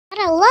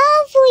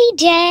sunny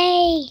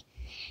day.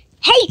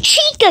 Hey,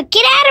 Chica,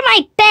 get out of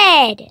my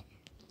bed.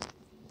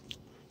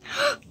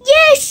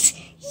 Yes!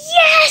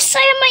 Yes!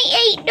 I have my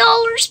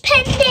 $8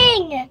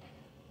 pending!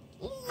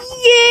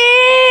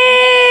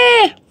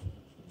 Yeah!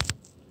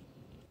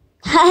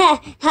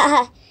 Ha ha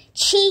ha!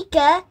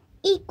 Chica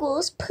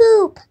equals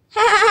poop.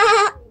 Ha ha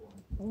ha!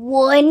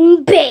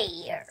 One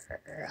bear.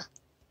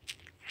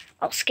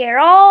 I'll scare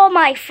all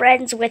my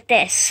friends with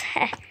this.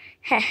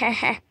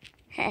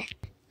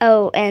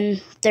 Oh,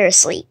 and they're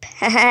asleep.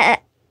 I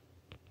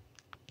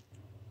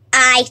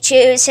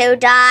choose who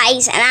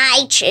dies, and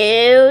I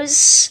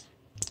choose...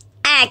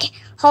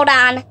 hold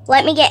on.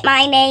 Let me get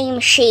my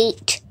name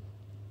sheet.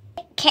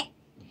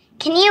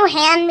 Can you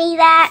hand me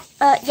that?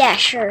 Yeah,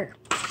 sure.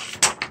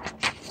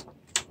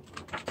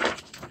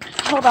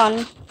 Hold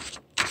on.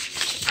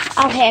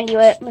 I'll hand you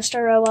it,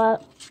 Mr.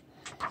 Robot.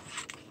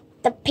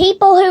 The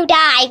people who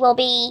die will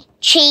be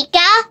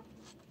Chica,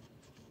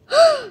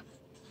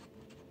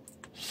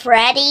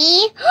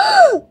 Freddy,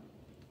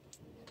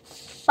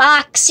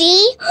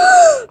 Foxy,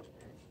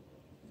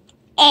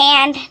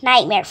 and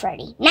Nightmare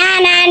Freddy.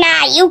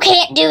 Nah, you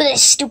can't do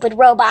this, stupid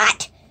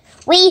robot.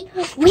 We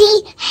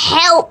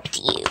helped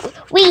you.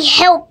 We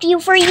helped you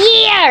for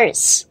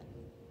years.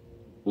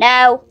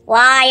 No,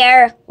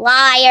 liar,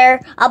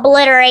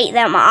 obliterate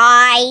them,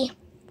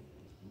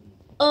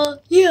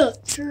 yeah,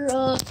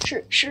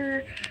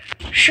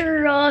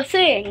 sure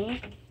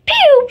thing.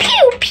 Pew,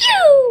 pew,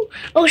 pew!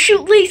 Oh,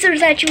 shoot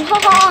lasers at you,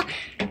 haha!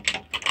 Pew,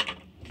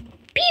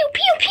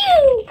 pew,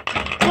 pew!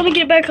 Let me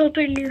get back up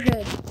in your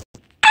head.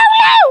 Oh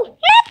no!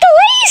 Not the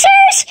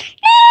lasers!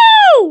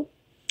 No!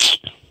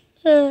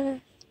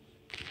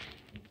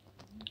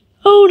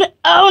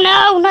 Oh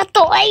no! Not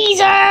the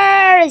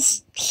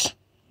lasers!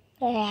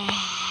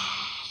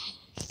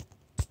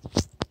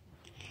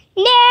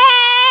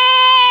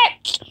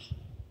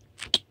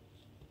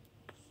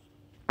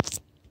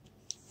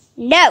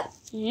 No!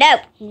 No,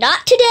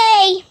 not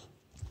today.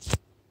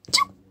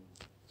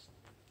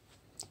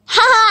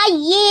 Ha!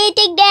 Yeah,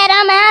 take that.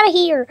 I'm out of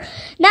here.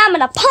 Now I'm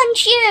gonna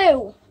punch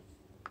you.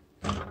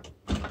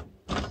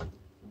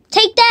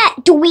 Take that,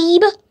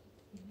 dweeb.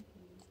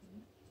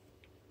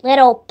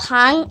 Little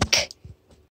punk.